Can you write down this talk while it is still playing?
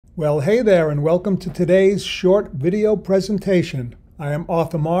Well, hey there, and welcome to today's short video presentation. I am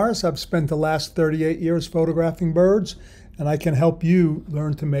Arthur Morris. I've spent the last 38 years photographing birds, and I can help you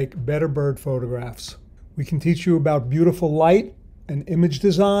learn to make better bird photographs. We can teach you about beautiful light and image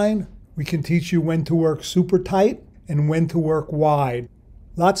design. We can teach you when to work super tight and when to work wide.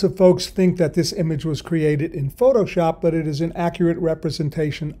 Lots of folks think that this image was created in Photoshop, but it is an accurate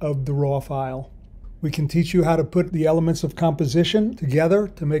representation of the raw file. We can teach you how to put the elements of composition together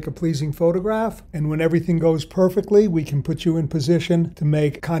to make a pleasing photograph. And when everything goes perfectly, we can put you in position to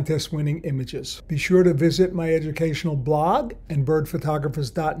make contest-winning images. Be sure to visit my educational blog and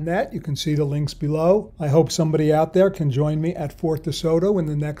birdphotographers.net. You can see the links below. I hope somebody out there can join me at Fort DeSoto in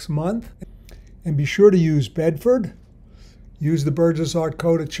the next month. And be sure to use Bedford. Use the Burgess Art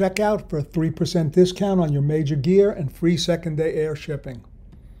code at checkout for a 3% discount on your major gear and free second-day air shipping.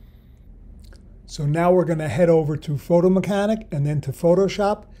 So now we're going to head over to Photo Mechanic and then to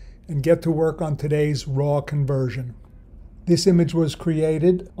Photoshop and get to work on today's raw conversion. This image was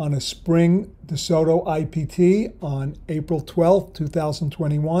created on a spring DeSoto IPT on April 12,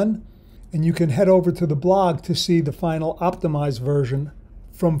 2021. And you can head over to the blog to see the final optimized version.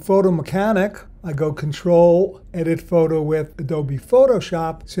 From Photo Mechanic, I go Control, Edit Photo with Adobe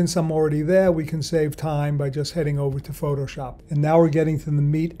Photoshop. Since I'm already there, we can save time by just heading over to Photoshop. And now we're getting to the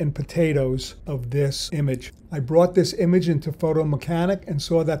meat and potatoes of this image. I brought this image into Photo Mechanic and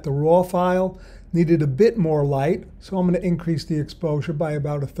saw that the raw file needed a bit more light, so I'm going to increase the exposure by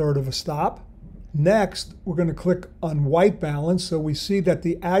about 1/3 of a stop. Next, we're going to click on white balance, so we see that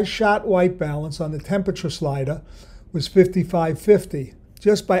the as shot white balance on the temperature slider was 55-50.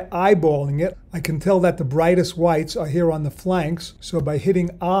 Just by eyeballing it, I can tell that the brightest whites are here on the flanks. So by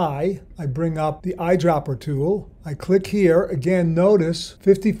hitting I bring up the eyedropper tool. I click here. Again, notice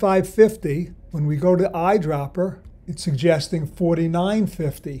 55-50. When we go to eyedropper, it's suggesting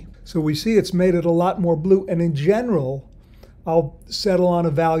 49-50. So we see it's made it a lot more blue. And in general, I'll settle on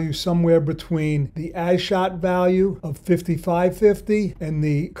a value somewhere between the as shot value of 55-50 and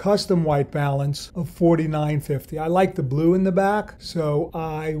the custom white balance of 49-50. I like the blue in the back, so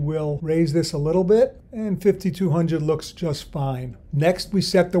I will raise this a little bit, and 5200 looks just fine. Next, we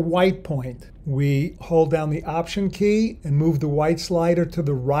set the white point. We hold down the Option key and move the white slider to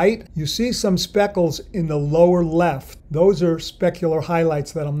the right. You see some speckles in the lower left. Those are specular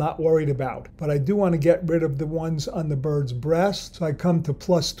highlights that I'm not worried about, but I do want to get rid of the ones on the bird's breast. So I come to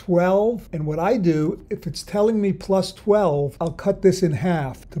 +12, and what I do, if it's telling me +12, I'll cut this in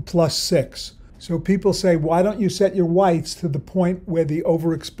half to +6. So people say, why don't you set your whites to the point where the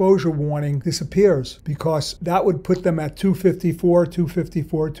overexposure warning disappears? Because that would put them at 254,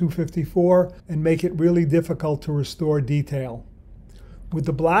 254, 254, and make it really difficult to restore detail. With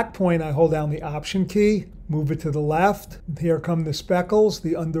the black point, I hold down the Option key, move it to the left. Here come the speckles,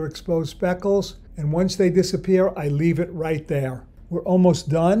 the underexposed speckles, and once they disappear, I leave it right there. We're almost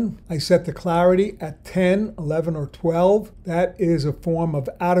done. I set the clarity at 10, 11, or 12. That is a form of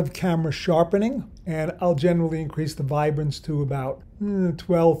out-of-camera sharpening, and I'll generally increase the vibrance to about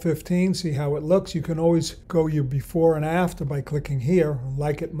 12, 15. See how it looks. You can always go your before and after by clicking here. I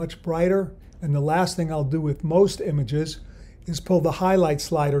like it much brighter. And the last thing I'll do with most images is pull the highlight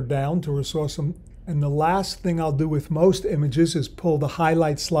slider down to restore some. And the last thing I'll do with most images is pull the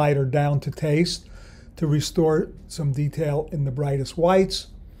highlight slider down to taste, to restore some detail in the brightest whites,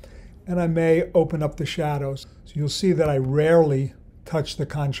 and I may open up the shadows. So you'll see that I rarely touch the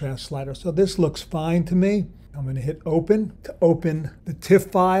contrast slider. So this looks fine to me. I'm going to hit open to open the TIFF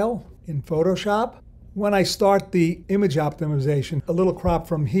file in Photoshop. When I start the image optimization, a little crop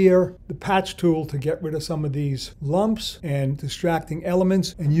from here, the patch tool to get rid of some of these lumps and distracting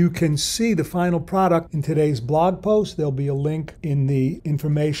elements, and you can see the final product in today's blog post. There'll be a link in the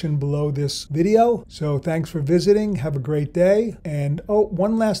information below this video. So thanks for visiting. Have a great day. And oh,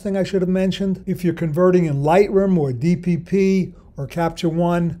 one last thing I should have mentioned. If you're converting in Lightroom or DPP or Capture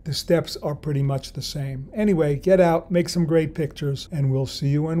One, the steps are pretty much the same. Anyway, get out, make some great pictures, and we'll see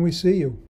you when we see you.